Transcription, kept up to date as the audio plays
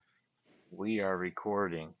We are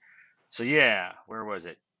recording. So yeah, where was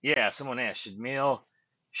it? Yeah, someone asked, should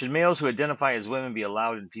males who identify as women be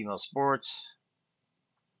allowed in female sports?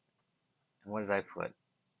 And what did I put?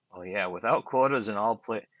 Oh yeah, without quotas and all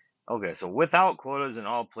play. Okay, so without quotas and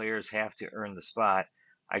all players have to earn the spot.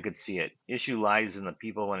 I could see it. Issue lies in the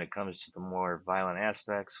people when it comes to the more violent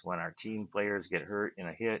aspects. When our team players get hurt in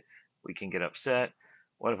a hit, we can get upset.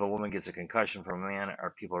 What if a woman gets a concussion from a man?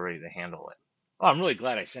 Are people ready to handle it? Oh, I'm really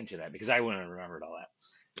glad I sent you that because I wouldn't have remembered all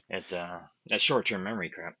that. That short-term memory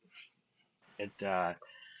crap. It.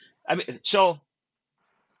 I mean, so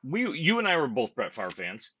you and I were both Brett Favre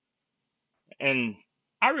fans, and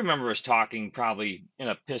I remember us talking probably in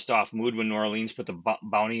a pissed off mood when New Orleans put the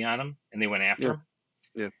bounty on him and they went after Yeah, him.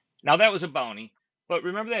 yeah. Now that was a bounty, but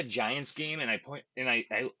remember that Giants game? And I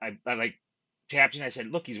like tapped you and I said,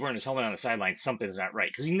 "Look, he's wearing his helmet on the sideline. Something's not right,"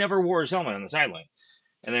 because he never wore his helmet on the sideline.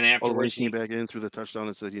 And then Oh, when he afterwards, came back in through the touchdown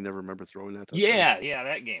and said he never remember throwing that touchdown. yeah,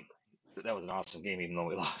 that game. That was an awesome game, even though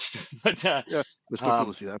we lost. But Yeah, it's still cool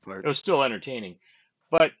to um, see that it part. was still entertaining.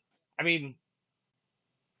 But I mean,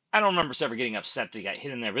 I don't remember us ever getting upset that he got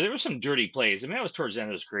hit in there, but there were some dirty plays. I mean, that was towards the end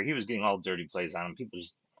of his career. He was getting all dirty plays on him. People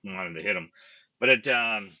just wanted to hit him. But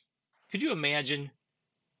could you imagine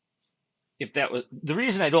if that was the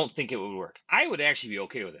reason I don't think it would work? I would actually be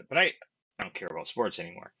okay with it, but I don't care about sports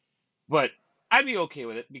anymore. But I'd be okay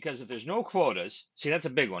with it because if there's no quotas, see, that's a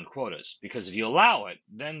big one, quotas. Because if you allow it,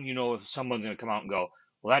 then you know if someone's going to come out and go,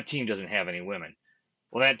 well, that team doesn't have any women.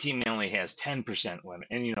 Well, that team only has 10% women,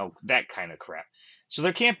 and that kind of crap. So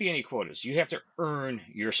there can't be any quotas. You have to earn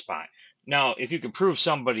your spot. Now, if you could prove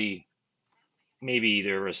somebody maybe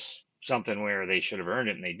there was something where they should have earned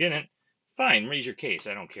it and they didn't, fine, raise your case.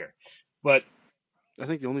 I don't care. But I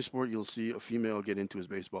think the only sport you'll see a female get into is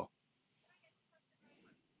baseball.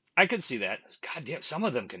 I could see that. God damn, some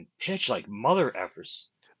of them can pitch like mother effers.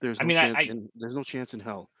 There's I no mean, chance in there's no chance in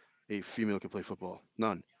hell a female can play football.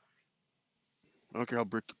 None. I don't care how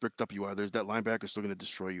bricked up you are. There's that linebacker still going to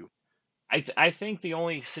destroy you. I think the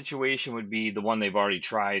only situation would be the one they've already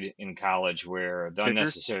tried in college where the Kicker,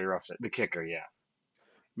 unnecessary rough, the kicker, yeah.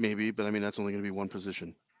 maybe, but I mean that's only going to be one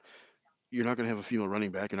position. You're not going to have a female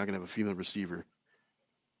running back. You're not going to have a female receiver.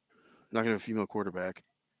 You're not going to have a female quarterback.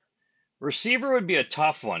 Receiver would be a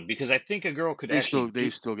tough one because I think a girl could actually They do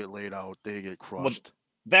still get laid out. They get well. crushed.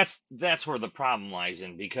 That's where the problem lies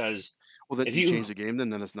in because Well, then if you you change the game. Then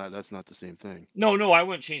that's not the same thing. no, I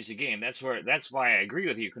wouldn't change the game. That's why I agree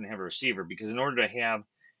with you. You couldn't have a receiver because in order to have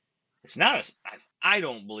it's not a I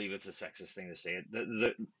don't believe it's a sexist thing to say it.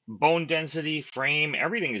 The bone density, frame,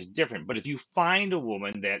 everything is different. But if you find a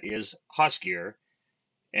woman that is huskier,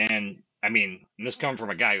 and I mean this comes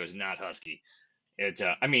from a guy who is not husky.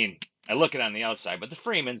 I mean I look it on the outside, but the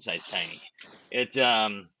frame inside's tiny. It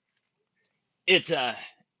it's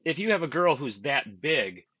if you have a girl who's that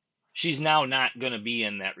big, she's now not going to be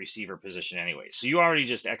in that receiver position anyway. So you already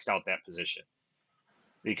just xed out that position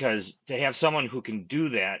because to have someone who can do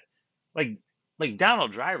that, like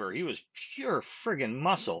Donald Driver, he was pure friggin'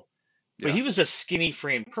 muscle, but Yeah, he was a skinny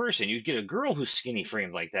framed person. You get a girl who's skinny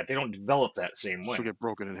framed like that, they don't develop that same she'll way. get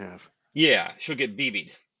broken in half. Yeah, she'll get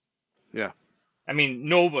BB'd. Yeah, I mean,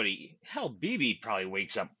 nobody, hell, BB probably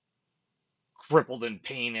wakes up crippled in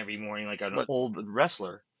pain every morning like an but old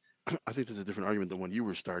wrestler. I think there's a different argument than one you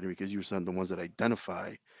were starting because you were saying the ones that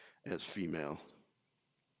identify as female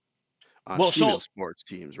on Well, female so sports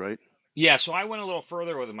teams, right? yeah, so I went a little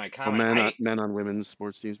further with my So comment. men on women's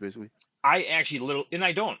sports teams, basically. I actually and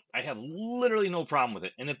I don't. I have literally no problem with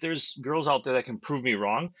it. And if there's girls out there that can prove me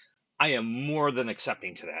wrong, I am more than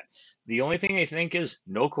accepting to that. The only thing I think is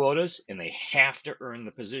no quotas, and they have to earn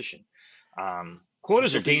the position.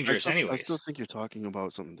 Quotas are dangerous, I still anyways. think you're talking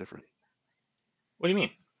about something different. What do you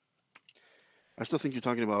mean? I still think you're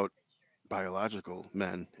talking about biological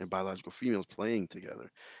men and biological females playing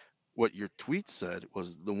together. What your tweet said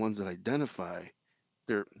was the ones that identify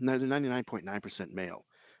they're 99.9% male,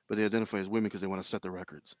 but they identify as women because they want to set the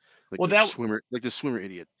records, Well, that like the swimmer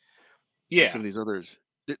idiot, and some yeah, of these others.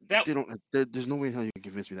 that They don't. There's no way in hell you can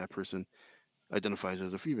convince me that person identifies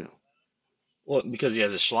as a female. well because he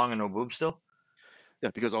has a schlong and no boobs still. Yeah,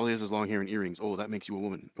 because all he has is long hair and earrings. Oh, that makes you a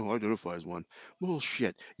woman. Oh, I identify as one.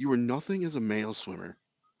 Bullshit. You were nothing as a male swimmer.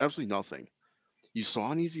 Absolutely nothing. You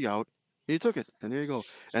saw an easy out, and you took it, and there you go.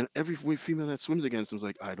 And every female that swims against him is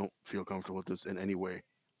like, I don't feel comfortable with this in any way.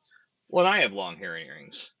 Well, I have long hair and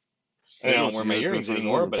earrings. I mean, I No, don't so wear you my earrings identify as a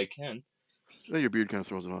anymore, woman. but I can. Your beard kind of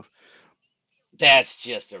throws it off. That's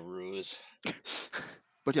just a ruse.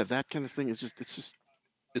 But yeah, that kind of thing is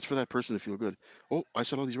it's for that person to feel good. Oh, I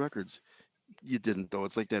set all these records. You didn't though.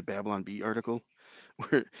 It's like that Babylon Bee article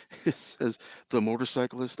where it says the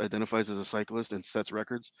motorcyclist identifies as a cyclist and sets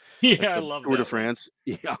records, like Yeah, I the love Tour de that one. France.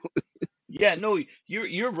 Yeah, Yeah, no,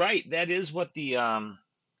 you're right. That is what the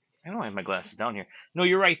I don't have my glasses down here. No,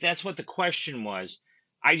 you're right. That's what the question was.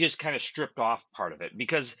 I just kind of stripped off part of it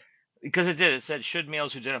because it did. It said, should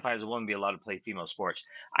males who identify as a woman be allowed to play female sports?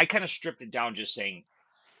 I kind of stripped it down, just saying,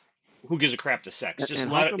 who gives a crap to sex? Just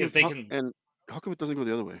and let it if they can. how come it doesn't go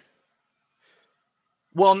the other way?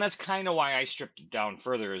 Well, and that's kind of why I stripped it down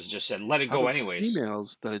further. Is just said, let it How go come anyways.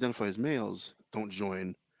 females that identify as males don't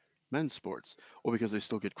join men's sports? Or because they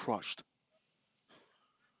still get crushed?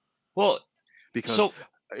 Well, Because so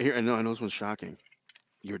here, I know this one's shocking.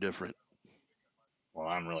 You're different. well,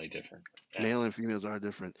 I'm really different. Yeah, Male and females are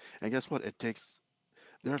different. And guess what?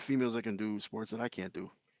 There are females that can do sports that I can't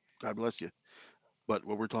do. God bless you. But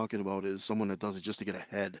what we're talking about is someone that does it just to get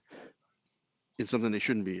ahead in something they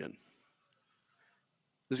shouldn't be in.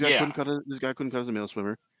 yeah. This guy couldn't cut as a male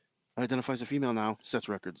swimmer. Identifies a female now, sets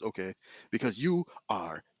records. Okay. Because you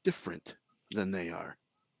are different than they are.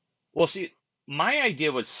 Well, see, my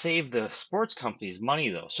idea would save the sports companies money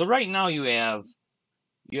though. So right now you have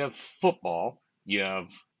football. You have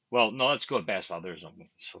well, no, let's go with basketball. There's no women's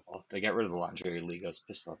football. They got rid of the lingerie league. I was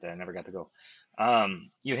pissed about that. I never got to go.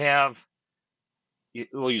 You have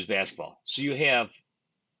we'll use basketball. So you have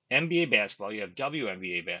NBA basketball. You have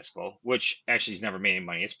WNBA basketball, which actually has never made any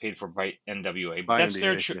money. It's paid for by NWA, but By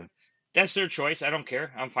NBA, yeah. that's their choice. I don't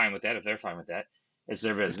care. I'm fine with that if they're fine with that. It's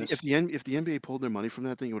their business. If the NBA pulled their money from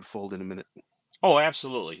that thing, it would fold in a minute. Oh,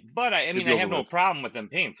 absolutely. But I It'd mean, be I over have no with. problem with them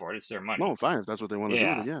paying for it. It's their money. No, fine. If that's what they want to do,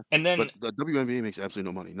 then Yeah. yeah. And But then the WNBA makes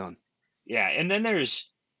absolutely no money. None. yeah, and then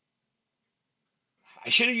there's I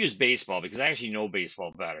should have used baseball because I actually know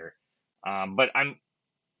baseball better. But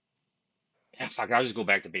fuck, I'll just go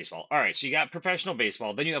back to baseball. All right, so you got professional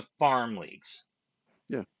baseball, then you have farm leagues.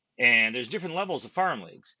 Yeah. And there's different levels of farm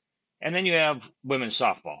leagues. And then you have women's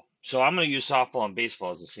softball. So I'm going to use softball and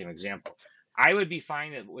baseball as the same example. I would be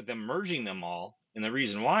fine with them merging them all, and the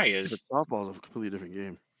reason why Yeah, but is softball is a completely different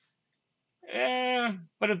game.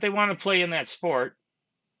 but if they want to play in that sport,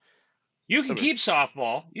 you Yeah, can but, keep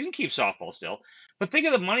softball. You can keep softball still. But think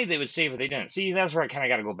of the money they would save if they didn't. See, that's where I kind of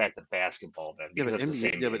got to go back to basketball then because it's the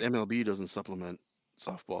same but game. MLB doesn't supplement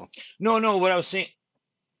softball. No, no, what I was saying,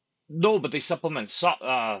 no, but they supplement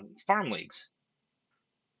farm leagues.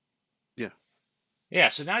 Yeah. Yeah,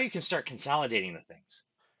 so now you can start consolidating the things.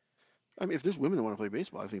 I mean, if there's women that want to play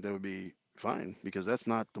baseball, I think that would be fine because that's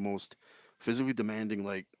not the most physically demanding,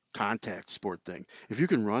 like, contact sport thing. If you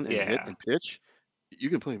can run and hit Yeah. and pitch, you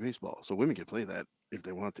can play baseball. So women can play that if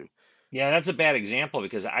they want to. Yeah, that's a bad example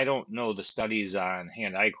because I don't know the studies on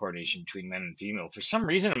hand-eye coordination between men and female. For some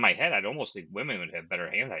reason in my head, I'd almost think women would have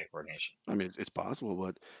better hand-eye coordination. I mean, it's possible,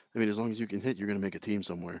 but I mean, as long as you can hit, you're going to make a team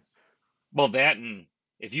somewhere. Well, that and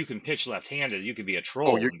if you can pitch left-handed, you could be a Oh,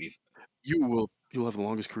 troll and be you'll have the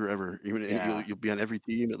longest career ever. Even yeah. you'll be on every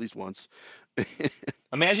team at least once. I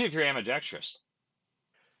Imagine if you're ambidextrous.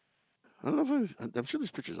 don't know if I'm sure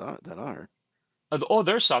there's pitchers that are. Oh,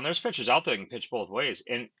 there's some. There's pitchers out there that can pitch both ways,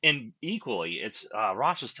 and equally, it's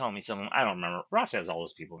Ross was telling me something. I don't remember. Ross has all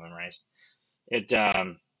those people memorized. It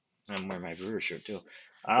I'm wearing my Brewer shirt too.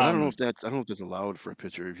 But Um, I don't know if that's allowed for a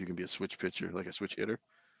pitcher if you can be a switch pitcher, like a switch hitter.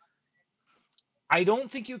 I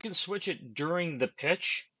don't think you can switch it during the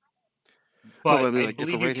pitch, No, but I but mean, I like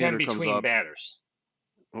if a believe you can right-hander comes between up, batters.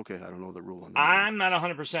 okay, I don't know the rule on that one. I'm not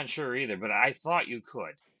 100% sure either, but I thought you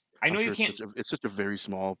could. I I'm know you sure can't. it's such a very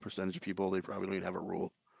small percentage of people. They probably don't even have a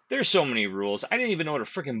rule. There's so many rules. I didn't even know what a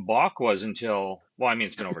freaking balk was until, well, I mean,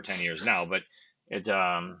 it's been over 10 years now, but it,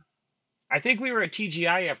 I think we were at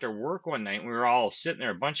TGI after work one night. And we were all sitting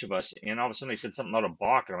there, a bunch of us, and all of a sudden they said something about a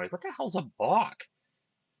balk. And I'm like, what the hell's a balk?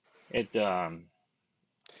 It,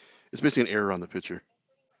 It's basically an error on the pitcher.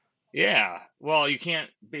 yeah. Well, you can't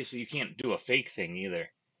do a fake thing either.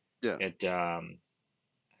 Yeah, It,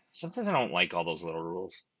 sometimes I don't like all those little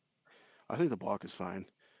rules. I think the block is fine.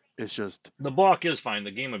 It's just The balk is fine.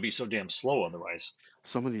 The game would be so damn slow otherwise.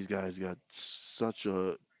 some of these guys got such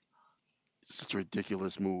a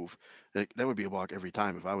ridiculous move. Like, that would be a block every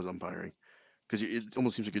time if I was umpiring, because it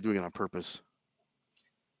almost seems like you're doing it on purpose.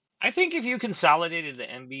 I think if you consolidated the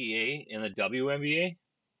NBA and the WNBA,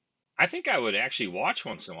 I think I would actually watch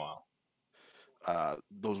once in a while.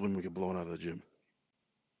 Those women would get blown out of the gym.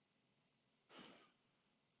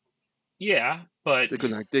 Yeah, but They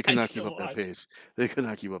could I'd not keep still up that watch. pace. They could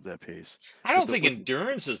not keep up that pace. I With don't the think with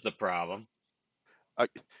endurance is the problem. Have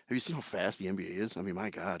you seen how fast the NBA is? I mean, my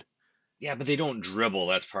God. Yeah, but they don't dribble.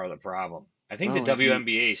 That's part of the problem. I think the Well,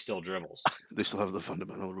 WNBA still dribbles. they still have the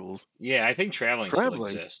fundamental rules. Yeah, I think traveling still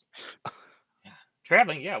Traveling. exists. Yeah.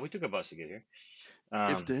 Traveling, yeah, we took a bus to get here.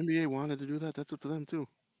 If the NBA wanted to do that, that's up to them too.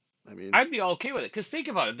 I mean, I'd be okay with it because think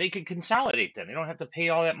about it. They could consolidate them. They don't have to pay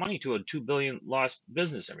all that money to a $2 billion lost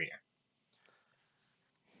business every year.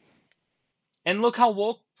 And look how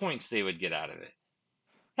woke points they would get out of it.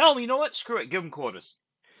 Hell, you know what? Screw it. Give them quotas.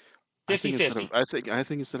 I think instead 50-50. of I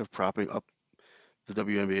think instead of propping up the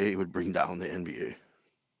WNBA, it would bring down the NBA.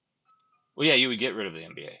 Well, yeah, you would get rid of the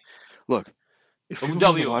NBA. Look, if The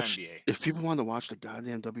people wanted to watch the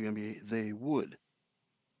goddamn WNBA, they would.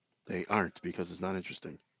 They aren't because it's not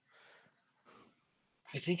interesting.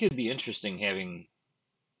 I think it'd be interesting having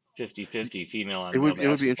 50-50 female on It male would be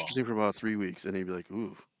basketball. interesting for about 3 weeks, and they'd be like,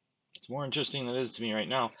 ooh. It's more interesting than it is to me right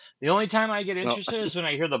now. The only time I get interested is when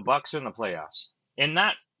I hear the Bucks are in the playoffs, and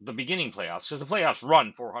not the beginning playoffs, because the playoffs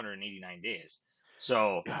run 489 days.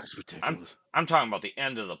 So God, it's ridiculous. I'm talking about the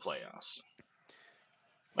end of the playoffs,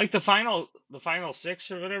 like the final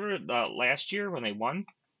six or whatever last year when they won.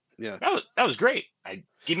 Yeah, that was great.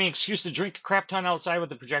 Give me an excuse to drink a crap ton outside with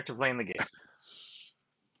the projector playing the game.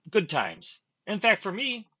 Good times. In fact, for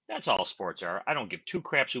me, that's all sports are. I don't give two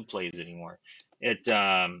craps who plays anymore.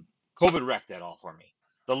 COVID wrecked that all for me.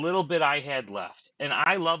 The little bit I had left, and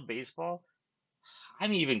I love baseball.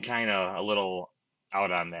 I'm even kind of a little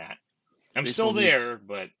out on that. I'm still there,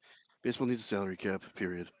 but baseball needs a salary cap.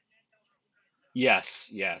 Period.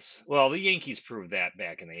 yes. Well, the Yankees proved that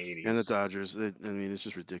back in the 80s. And the Dodgers. I mean, it's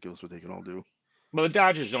just ridiculous what they can all do. Well, the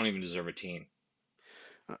Dodgers don't even deserve a team.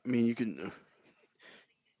 I mean, you can.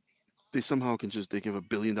 They somehow can just they give $1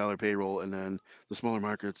 billion payroll, and then the smaller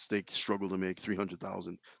markets they struggle to make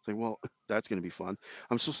 300,000. It's like, well, that's gonna be fun.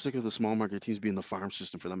 I'm so sick of the small market teams being the farm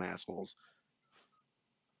system for them assholes.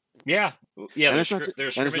 Yeah. And They're it's not,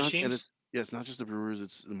 scrimmage teams. it's not just the Brewers,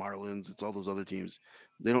 it's the Marlins, it's all those other teams.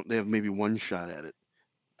 They have maybe one shot at it.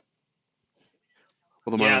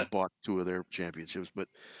 Well, the Marlins bought 2 of their championships, but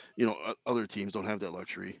other teams don't have that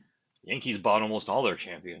luxury. Yankees bought almost all their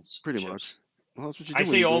champions. Pretty much. Well, that's what you do. I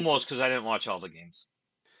say almost because I didn't watch all the games.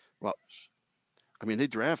 Well, I mean, they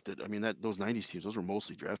drafted. I mean, those '90s teams, those were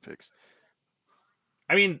mostly draft picks.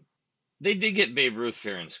 I mean, they did get Babe Ruth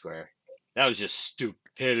fair and square. That was just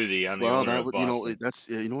stupidity on the owner of Boston. That's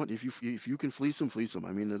you know what? If you can fleece them, fleece them.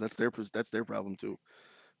 I mean, that's their problem too.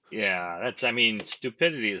 Yeah, I mean,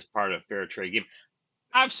 stupidity is part of fair trade game.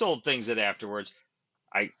 I've sold things that afterwards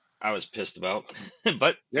I was pissed about,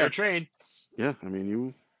 but fair trade. Yeah, I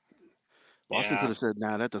mean, Boston could have said,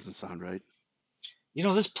 "Nah, that doesn't sound right."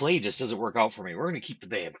 This play just doesn't work out for me. We're going to keep the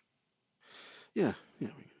Babe. Yeah.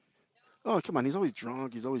 Oh, come on. He's always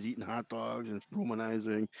drunk. He's always eating hot dogs and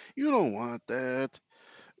womanizing. You don't want that.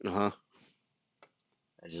 That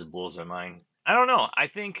just blows my mind. I don't know. I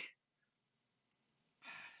think,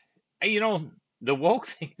 the woke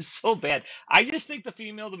thing is so bad. I just think the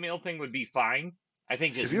female to male thing would be fine. I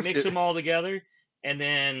think just mix them all together. And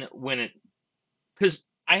then because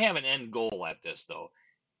I have an end goal at this, though.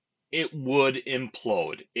 It would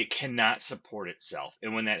implode. It cannot support itself.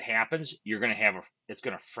 And when that happens, you're going to it's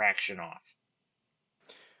going to fraction off.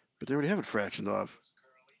 But they already have it fractioned off.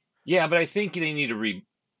 Yeah, but I think they need to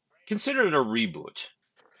consider it a reboot.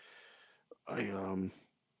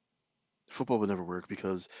 Football would never work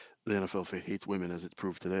because the NFL hates women, as it's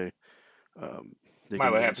proved today. Why?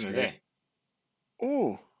 What happened today?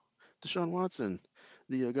 Oh, Deshaun Watson.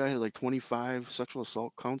 The guy had like 25 sexual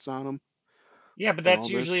assault counts on him. Yeah, but that's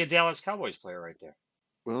usually a Dallas Cowboys player right there.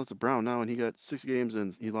 Well, it's a Brown now, and he got 6 games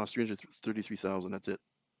and he lost $333,000. That's it.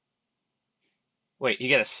 Wait, he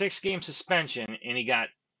got a 6-game suspension and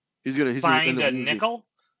he's gonna fined a nickel.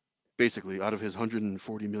 Basically, out of his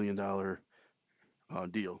 $140 million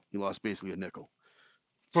deal, he lost basically a nickel.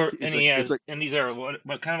 And these are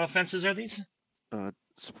what kind of offenses are these?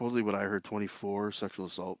 Supposedly, what I heard, 24 sexual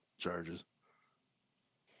assault charges.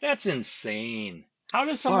 That's insane. How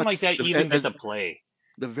does someone like that even get to play?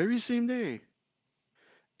 The very same day,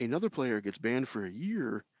 another player gets banned for a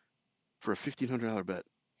year for a $1,500 bet.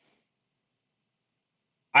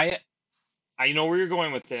 I know where you're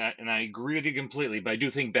going with that, and I agree with you completely, but I do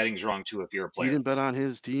think betting's wrong too if you're a player. He didn't bet on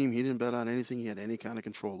his team. He didn't bet on anything he had any kind of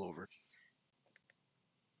control over.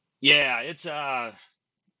 Yeah, it's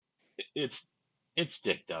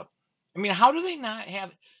dicked up. I mean, how do they not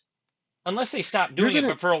have, unless they stop doing it,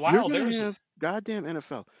 but for a while there's goddamn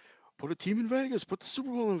NFL. Put a team in Vegas, put the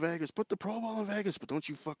Super Bowl in Vegas, put the Pro Bowl in Vegas, but don't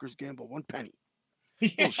you fuckers gamble one penny.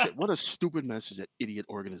 Yeah. Bullshit. What a stupid message, that idiot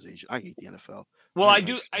organization. I hate the NFL. Well, I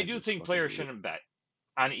do think players shouldn't bet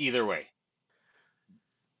on either way.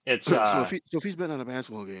 It's so if he's betting on a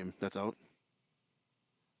basketball game, that's out.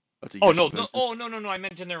 That's no, I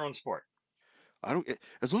meant in their own sport. I don't.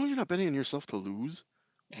 As long as you're not betting on yourself to lose.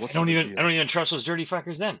 I don't even trust those dirty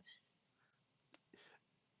fuckers then.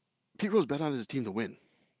 Pete Rose bet on his team to win.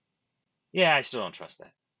 Yeah, I still don't trust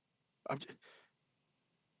that.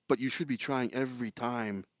 But you should be trying every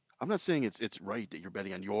time. I'm not saying it's right that you're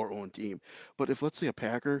betting on your own team, but if let's say a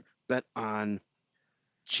Packer bet on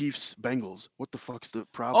Chiefs Bengals, what the fuck's the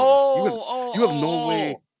problem? Oh, oh, You have no oh,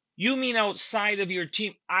 way. oh. You mean outside of your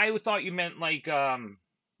team? I thought you meant like No,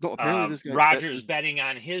 apparently this guy bet Rogers this. betting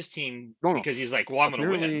on his team No, no. because he's like, well, I'm gonna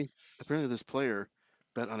win. Apparently this player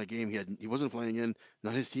bet on a game he wasn't playing in.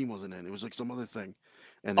 Not his team wasn't in. It was like some other thing,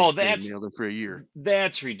 and Oh, they nailed him for a year.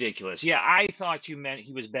 that's ridiculous. Yeah, I thought you meant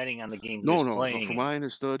he was betting on the game he No, was no. playing From in. what I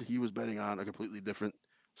understood, he was betting on a completely different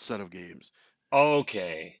set of games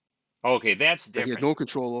Okay. Okay, that's that he had different. no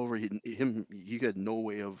control over. He had no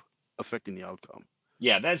way of affecting the outcome.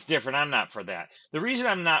 Yeah, that's different. I'm not for that. The reason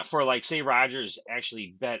I'm not for, like, say Rogers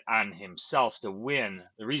actually bet on himself to win,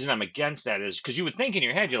 the reason I'm against that is because you would think in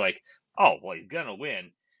your head, you're like, oh, well, he's gonna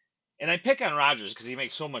win. And I pick on Rogers because he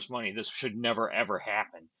makes so much money. This should never ever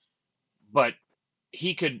happen. But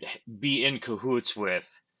he could be in cahoots with,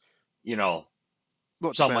 you know, Well,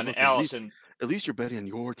 it's a bad someone look, but else. And at least you're betting on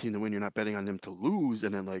your team to win. You're not betting on them to lose,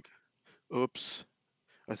 and then like, oops,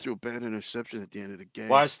 I threw a bad interception at the end of the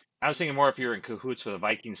well, game. I was thinking more if you're in cahoots with a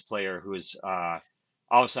Vikings player who's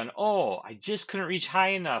all of a sudden, oh, I just couldn't reach high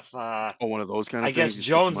enough. Oh, one of those kind I of guess things.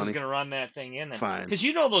 You split the Jones is money. going to run that thing in then, Fine. because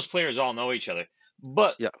those players all know each other.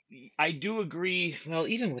 But Yeah. I do agree. Well,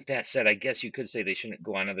 even with that said, I guess you could say they shouldn't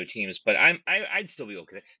go on other teams. But I'd still be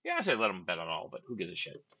okay. Yeah, I say let them bet on all. But who gives a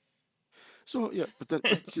shit? So yeah, but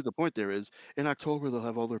see the point there is in October they'll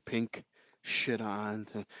have all their pink shit on.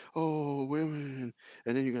 Oh, women,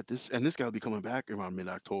 and then you got this, and this guy will be coming back around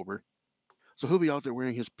mid-October. So he'll be out there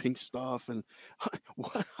wearing his pink stuff, and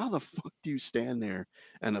what? How the fuck do you stand there,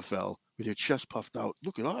 NFL, with your chest puffed out?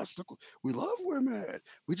 Look at us! Look, we love women.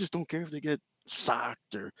 We just don't care if they get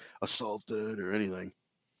socked or assaulted or anything.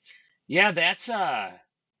 Yeah, that's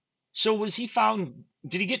So was he found?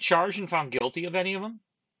 Did he get charged and found guilty of any of them?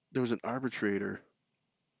 There was an arbitrator.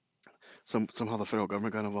 Somehow the federal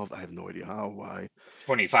government got involved. I have no idea how, why,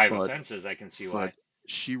 25 but offenses. I can see but why.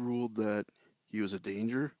 she ruled that he was a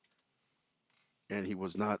danger, and he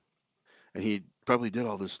was not, and he probably did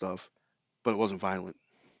all this stuff, but it wasn't violent.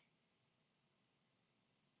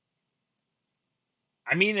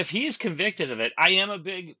 I mean, if he's convicted of it, I am a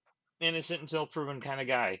big innocent until proven kind of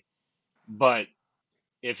guy. But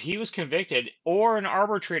if he was convicted or an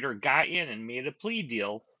arbitrator got in and made a plea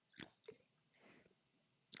deal,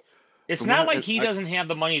 it's From not what like he doesn't have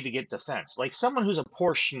the money to get defense. Like someone who's a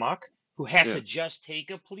poor schmuck who has yeah, to just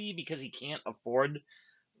take a plea because he can't afford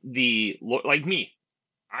like me.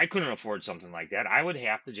 I couldn't afford something like that. I would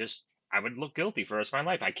look guilty for the rest of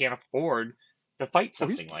my life. I can't afford to fight oh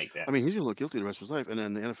he's, something like that. I mean he's gonna look guilty the rest of his life, and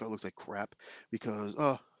then the NFL looks like crap because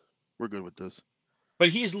we're good with this. But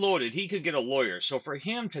he's loaded. He could get a lawyer. So for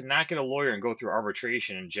him to not get a lawyer and go through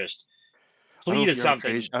arbitration and just plead to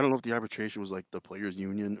something, I don't know if the arbitration was like the players'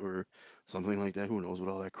 union or something like that. Who knows with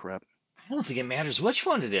all that crap. I don't think it matters which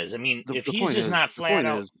one it is. I mean, if The he's point just is not the flat point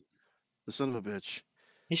out, is the son of a bitch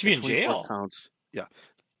he should be had in 24 jail. counts. Yeah,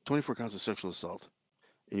 24 counts of sexual assault,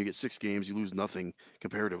 and you get 6 games. You lose nothing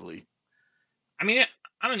comparatively. I mean,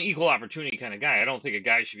 I'm an equal opportunity kind of guy. I don't think a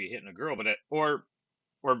guy should be hitting a girl, or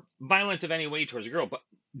violent of any way towards a girl. But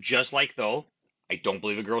just like though, I don't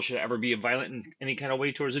believe a girl should ever be violent in any kind of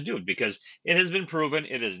way towards a dude because it has been proven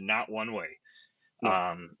it is not one way.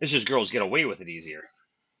 No, It's just girls get away with it easier.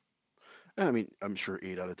 and I mean I'm sure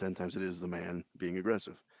 8 out of 10 times it is the man being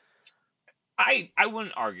aggressive. I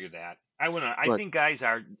wouldn't argue that. I wouldn't. But I think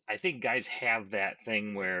guys have that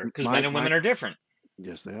thing where because my men and my women are different,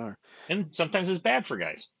 yes they are. and sometimes it's bad for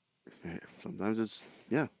guys. Sometimes it's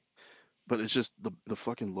yeah, but it's just the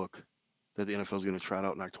fucking look that the NFL is going to trot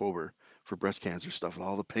out in October for breast cancer stuff and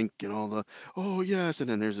all the pink and all the oh yes, and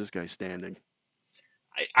then there's this guy standing.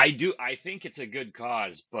 I do. I think it's a good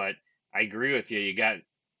cause, but I agree with you. You got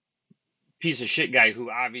piece of shit guy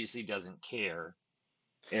who obviously doesn't care.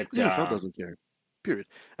 It's The NFL doesn't care. Period.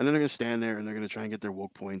 And then they're going to stand there and they're going to try and get their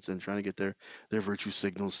woke points and trying to get their virtue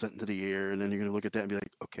signals sent into the air. And then you're going to look at that and be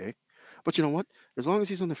like, okay. But you know what? As long as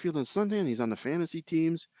he's on the field on Sunday and he's on the fantasy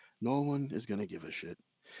teams, no one is going to give a shit.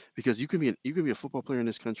 Because you can be a football player in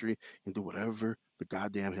this country and do whatever the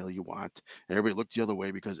goddamn hell you want. And everybody looks the other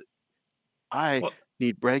way because I well,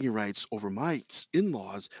 need bragging rights over my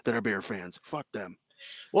in-laws that are Bear fans. Fuck them.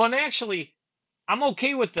 well, and actually, I'm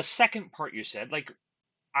okay with the second part you said. Like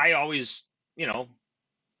I always, you know,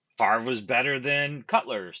 Favre was better than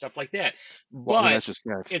Cutler, stuff like that. Well, I mean, But that's just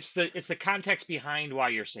facts. it's the context behind why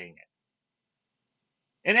you're saying it.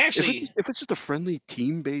 And If actually, it's just a friendly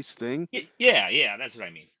team-based thing, yeah, that's what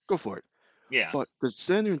I mean. go for it. Yeah, But to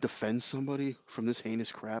stand there and defend somebody from this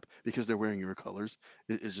heinous crap because they're wearing your colors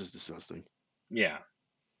is just disgusting. yeah.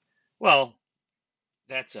 Well,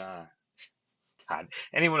 that's God.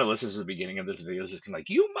 Anyone who listens to the beginning of this video is just gonna be like,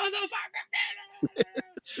 "You motherfucker!"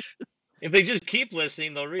 If they just keep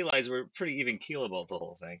listening, they'll realize we're pretty even keel about the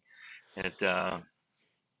whole thing. It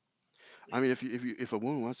I mean, if a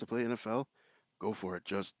woman wants to play NFL, go for it.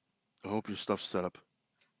 Just I hope your stuff's set up.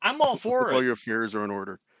 I'm all I hope for all it. your affairs are in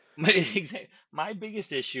order. My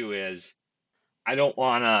biggest issue is I don't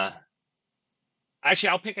want to. Actually,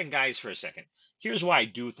 I'll pick on guys for a second. Here's why I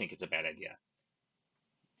do think it's a bad idea.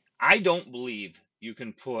 I don't believe you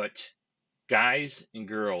can put guys and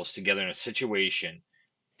girls together in a situation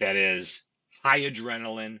that is high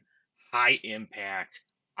adrenaline, high impact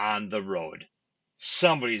on the road.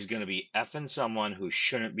 Somebody's going to be effing someone who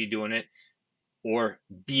shouldn't be doing it or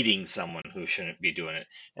beating someone who shouldn't be doing it.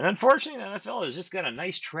 And unfortunately, the NFL has just got a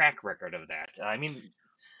nice track record of that. I mean,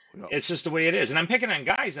 Yeah, it's just the way it is. And I'm picking on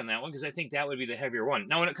guys on that one because I think that would be the heavier one.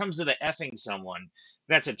 Now, when it comes to the effing someone,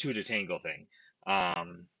 that's a two to tango thing. Now,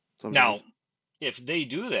 sometimes. if they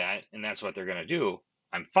do that and that's what they're going to do,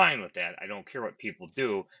 I'm fine with that. I don't care what people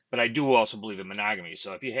do, but I do also believe in monogamy.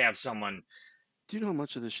 So if you have someone, Do you know how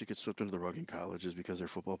much of this shit gets swept under the rug in colleges because they're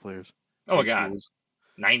football players? oh my In God, schools?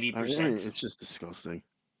 I mean, 90%. it's just disgusting.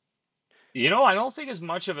 I don't think as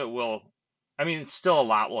much of it will. I mean, still a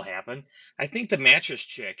lot will happen. I think the mattress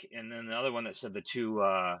chick and then the other one that said the two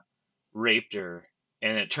raped her,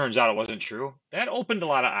 and it turns out it wasn't true. That opened a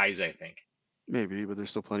lot of eyes, I think. Maybe, but there's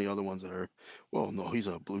still plenty of other ones that are, well, no, he's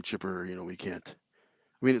a blue chipper. We can't.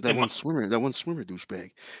 I mean, And that one swimmer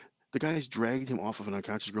douchebag. The guys dragged him off of an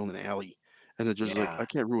unconscious girl in an alley, and they're just like, yeah, I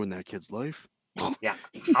can't ruin that kid's life. yeah.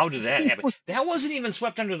 he, How did that he happen? was, That wasn't even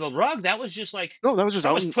swept under the rug. That was just like no, that was just that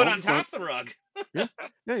out was in put out in on front. top of the rug.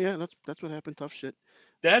 Yeah, yeah. That's what happened. Tough shit.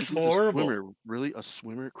 The That's dude's a horrible. swimmer. Really, a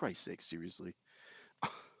swimmer? Christ's sake, seriously.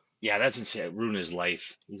 Yeah, that's insane. Ruin his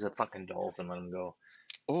life. He's a fucking dolphin. Let him go.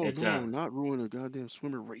 Oh It. no, not ruin a goddamn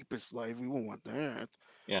swimmer rapist life. We won't want that.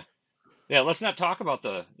 Yeah. Yeah. Let's not talk about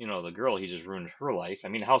the girl. He just ruined her life. I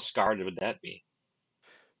mean, how scarred would that be?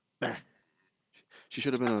 Ah, she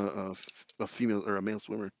should have been a female or a male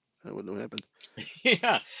swimmer. That wouldn't have happened.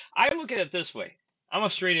 Yeah. I look at it this way. I'm a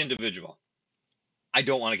straight individual. I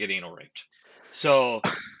don't want to get anal raped. So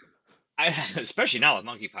I, especially now with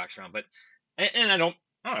monkeypox around, but and I don't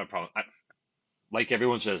have a problem. Like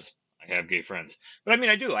everyone says, I have gay friends, but I mean,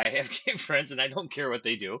 I do. I have gay friends, and I don't care what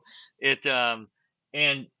they do. It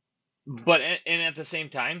and but and at the same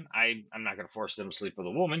time, I'm not going to force them to sleep with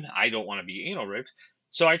a woman. I don't want to be anal raped,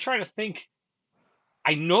 so I try to think.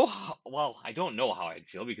 I know how, well, I don't know how I'd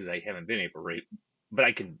feel because I haven't been anal raped, but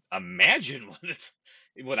I can imagine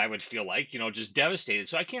what I would feel like. Just devastated.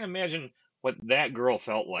 So I can't imagine what that girl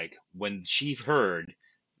felt like when she heard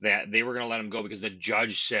that they were going to let him go because the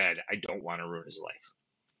judge said, "I don't want to ruin his life."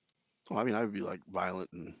 Oh, I mean, I would be like violent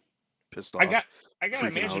and pissed I off, got I gotta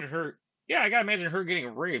freaking imagine out. her. Yeah, I gotta imagine her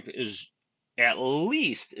getting raped is at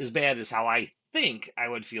least as bad as how I think I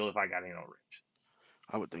would feel if I got anal raped.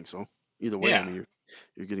 I would think so. Either way, I Yeah. mean,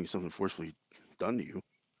 you're getting something forcefully done to you.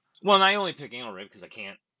 Well, and I only pick anal rape because I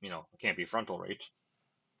can't be frontal raped.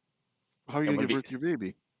 How are you It gonna wouldn't give be. birth to your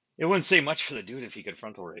baby? It wouldn't say much for the dude if he could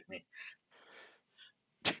frontal rape me.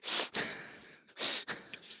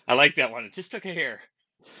 I like that one. It just took a hair.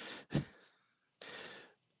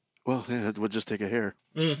 Well, yeah, it would just take a hair.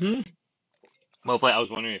 Mm-hmm. Well, I was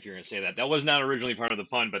wondering if you were gonna say that. That was not originally part of the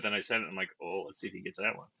pun, but then I said it. I'm like, oh, let's see if he gets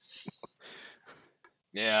that one.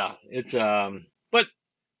 Yeah, it's but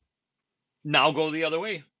now go the other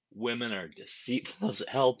way. Women are deceitful as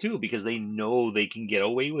hell too because they know they can get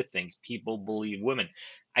away with things. People believe women.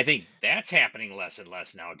 I think that's happening less and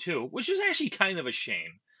less now too, which is actually kind of a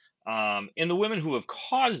shame. And the women who have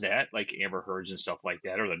caused that, like Amber Heard's and stuff like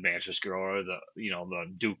that, or the Mattress Girl, or the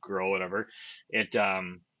Duke Girl, whatever. It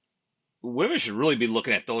Women should really be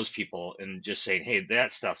looking at those people and just saying, "Hey,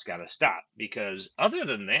 that stuff's got to stop." Because other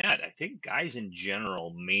than that, I think guys in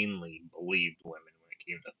general mainly believed women when it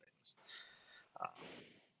came to things. Um,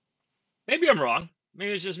 Maybe I'm wrong.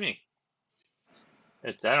 Maybe it's just me.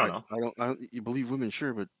 I don't know. You believe women,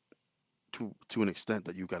 sure, but to an extent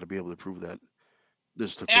that you've got to be able to prove that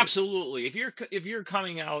this took place. Absolutely. If you're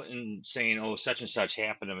coming out and saying, "Oh, such and such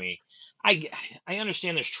happened to me," I I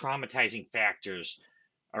understand there's traumatizing factors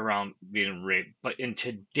around being raped, but in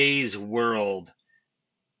today's world,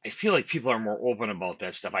 I feel like people are more open about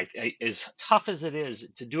that stuff. As tough as it is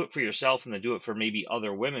to do it for yourself and to do it for maybe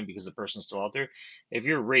other women because the person's still out there, if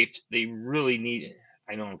you're raped, they really need.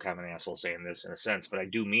 I know I'm kind of an asshole saying this in a sense, but I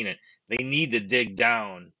do mean it. They need to dig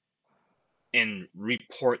down and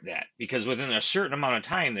report that, because within a certain amount of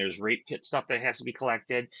time, there's rape kit stuff that has to be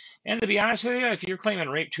collected. And to be honest with you, if you're claiming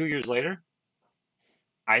rape 2 years later,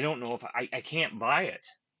 I don't know if I can't buy it.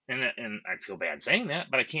 And I feel bad saying that,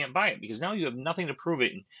 but I can't buy it because now you have nothing to prove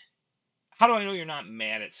it. And how do I know you're not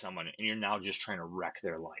mad at someone and you're now just trying to wreck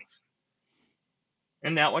their life?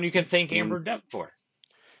 And that one you can thank And Amber Depp for.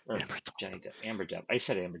 Or Amber Dump. Johnny Depp. Amber Depp. I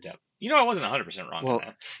said Amber Depp. You know, I wasn't 100% wrong on Well,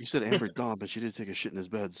 that. you said Amber Dump, and she did take a shit in his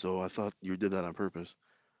bed, so I thought you did that on purpose.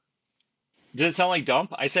 Did it sound like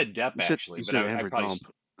dump? I said Depp You said actually, you but said I Amber probably. Dump,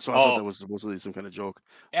 so I thought Oh, that was supposedly some kind of joke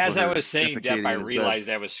as about I her was saying Depp, I defecating in his bed. realized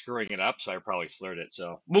I was screwing it up, so I probably slurred it.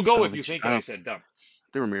 So we'll I go don't if you think she. think I I don't. said dump.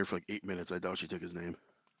 They were married for like 8 minutes. I doubt she took his name.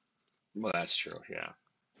 Well, that's true. Yeah,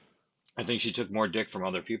 I think she took more dick from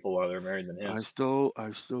other people while they're married than his.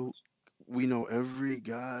 We know every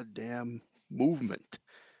goddamn movement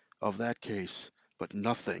of that case, but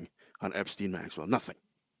nothing on Epstein Maxwell. Nothing.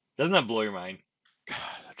 Doesn't that blow your mind? God,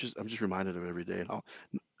 I'm just reminded of it every day.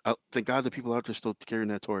 And thank God the people out there still carrying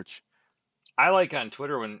that torch. I like on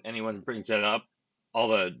Twitter when anyone brings that up, all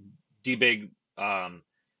the D-big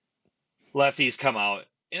lefties come out,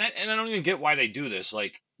 and I don't even get why they do this.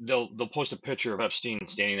 Like they'll post a picture of Epstein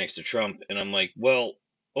standing next to Trump, and I'm like, well,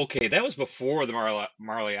 okay, that was before the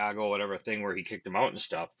Mar-a-Lago whatever thing where he kicked him out and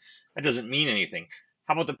stuff. That doesn't mean anything.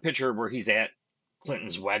 How about the picture where he's at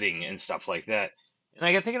Clinton's wedding and stuff like that? And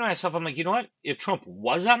I got thinking to myself, I'm like, you know what? If Trump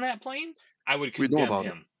was on that plane, I would We know condemn about it.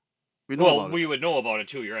 him. We know Well, about it. we would know about it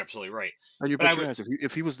too. You're absolutely right. And you But I bet your would, ass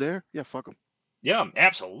if he was there, yeah, fuck him. yeah,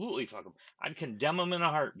 absolutely fuck them. I'd condemn them in a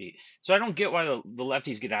heartbeat. So I don't get why the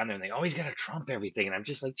lefties get on there and they always got to trump everything. And I'm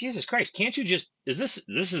just like, Jesus Christ, can't you just, this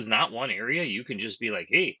is not one area you can just be like,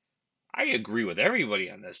 hey, I agree with everybody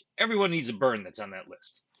on this. Everyone needs a burn that's on that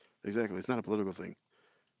list. Exactly. It's not a political thing.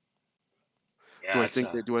 Yeah, it's,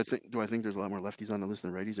 Do I think there's a lot more lefties on the list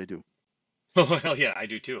than righties? I do. well, yeah, I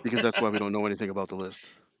do too. Because that's why we don't know anything about the list.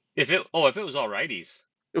 If it was all righties,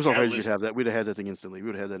 It was all that righties, we'd list, have that. We'd have had that thing instantly. We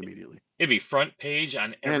would have had that immediately. it'd be front page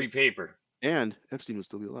on And every paper. Epstein would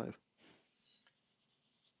still be alive.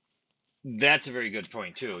 That's a very good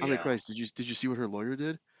point too. I mean, Yeah. Christ, did you see what her lawyer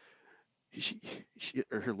did? She,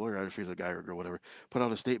 or her lawyer, I don't know if he's a guy or a girl, whatever, put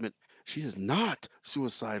out a statement. She is not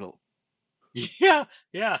suicidal. Yeah.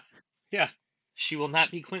 Yeah. Yeah. She will not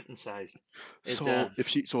be Clinton sized. It, So if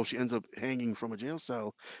she ends up hanging from a jail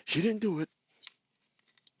cell, she didn't do it.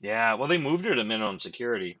 Yeah, well, they moved her to minimum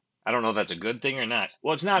security. I don't know if that's a good thing or not.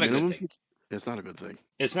 Well, it's not a good Minimum. thing. It's not a good thing.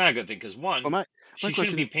 It's not a good thing because But one, my she shouldn't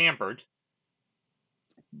question be is, pampered.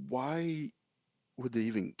 why would they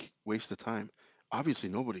even waste the time? Obviously,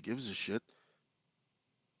 nobody gives a shit.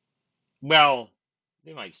 Well,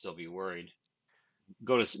 they might still be worried.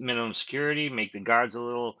 Go to minimum security, make the guards a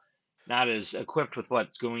little not as equipped with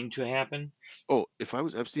what's going to happen. Oh, if I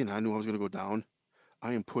was Epstein and I knew I was going to go down,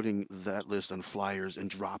 I am putting that list on flyers and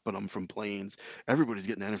dropping them from planes. Everybody's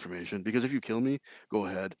getting that information because if you kill me, go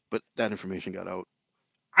ahead. But that information got out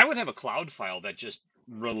I would have a cloud file that just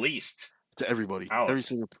released to everybody. out.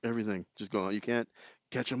 Everything. Just go. You can't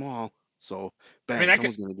catch them all. So I mean, bang,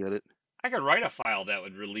 someone's going to get it. I could write a file that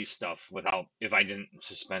would release stuff without if I didn't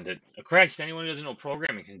suspend it. Christ, anyone who doesn't know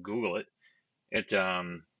programming can Google it. It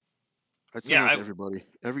I'd send yeah, that to everybody.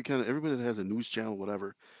 Everybody that has a news channel,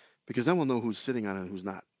 whatever, because then we'll know who's sitting on it and who's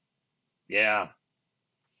not. yeah.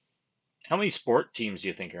 How many sport teams do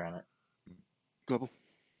you think are on it? Couple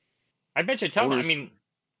I bet you tell them. I owners. mean,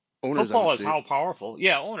 Owners, I football would is say. how powerful.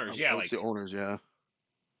 Yeah, owners. Yeah, I would like say owners. Yeah.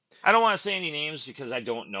 I don't want to say any names because I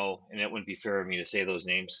don't know, and it wouldn't be fair of me to say those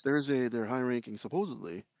names. They're high-ranking,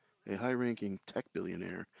 supposedly a high-ranking tech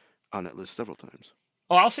billionaire on that list several times.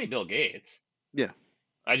 Oh, I'll say Bill Gates. Yeah.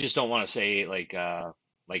 I just don't want to say like well,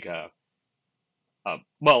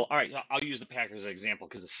 all right. I'll use the Packers as an example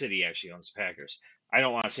because the city actually owns the Packers. I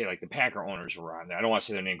don't want to say like the Packer owners were on there. I don't want to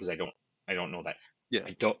say their name because I don't know that. Yeah.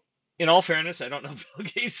 I don't. In all fairness, I don't know if Bill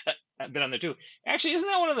Gates have been on there too. Actually, isn't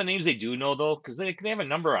that one of the names they do know though? Because they have a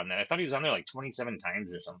number on that. I thought he was on there like 27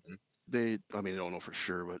 times or something. I mean, I don't know for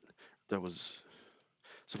sure, but that was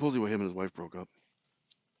supposedly when him and his wife broke up.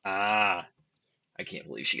 Ah, I can't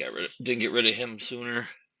believe she didn't get rid of him sooner.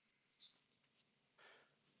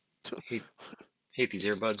 Hate these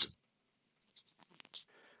earbuds.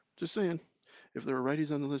 Just saying, if there were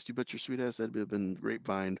righties on the list, you bet your sweet ass that'd have been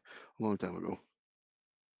grapevine a long time ago.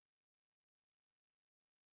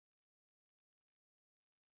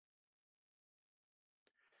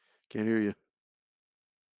 Can't hear you.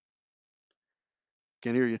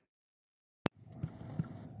 Can't hear you.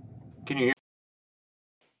 Can you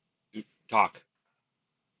hear? Talk.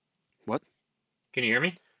 What? Can you hear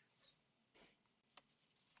me?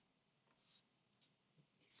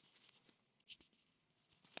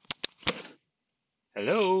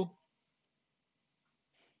 Hello?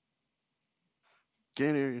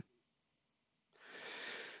 Can't hear you.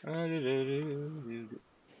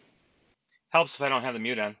 Helps if I don't have the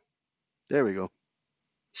mute on. There we go.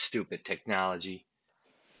 Stupid technology.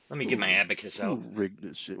 Let me get my Who abacus who out. rigged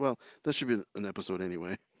this shit? Well, that should be an episode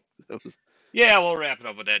anyway. That was Yeah, we'll wrap it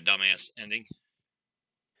up with that dumbass ending.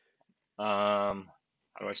 How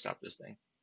do I stop this thing?